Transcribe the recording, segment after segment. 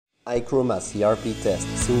iChroma CRP Test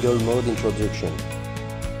Single Mode Introduction.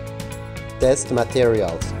 Test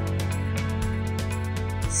Materials.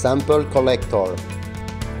 Sample Collector.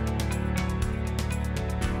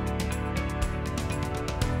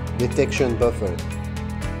 Detection Buffer.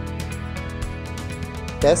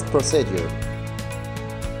 Test Procedure.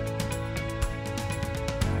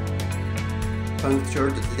 Puncture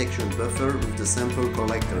the detection buffer with the sample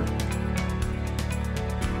collector.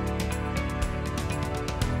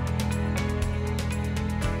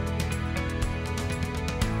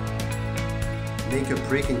 Make a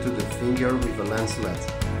prick into the finger with a lancelet.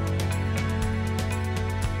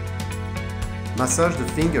 Massage the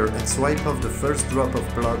finger and swipe off the first drop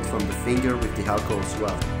of blood from the finger with the alcohol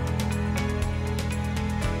swab.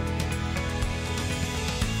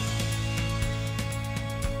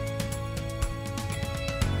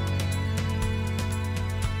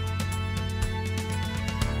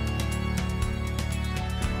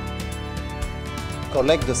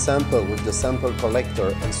 Collect the sample with the sample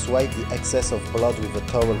collector and swipe the excess of blood with a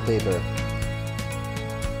towel paper.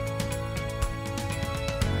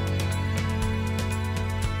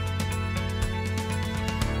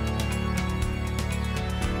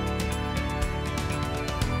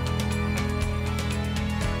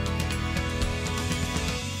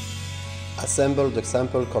 Assemble the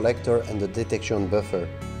sample collector and the detection buffer.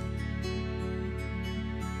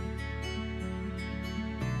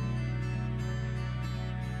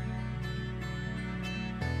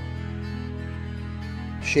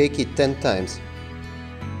 Shake it 10 times.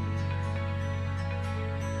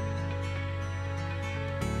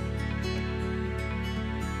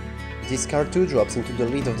 Discard 2 drops into the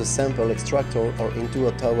lid of the sample extractor or into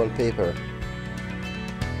a towel paper.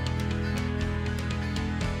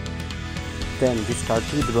 Then discard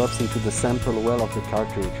 2 drops into the sample well of the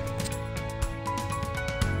cartridge.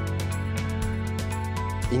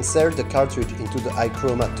 Insert the cartridge into the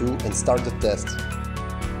iChroma 2 and start the test.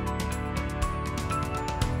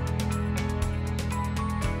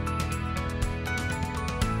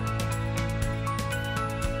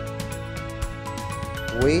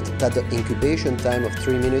 Wait that the incubation time of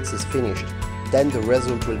 3 minutes is finished, then the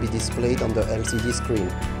result will be displayed on the LCD screen.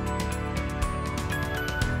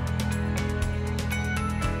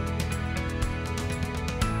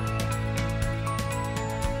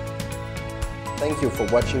 Thank you for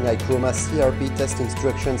watching iChroma CRP Test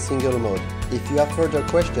Instruction Single Mode. If you have further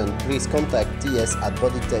questions, please contact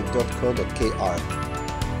ts@boditech.co.kr.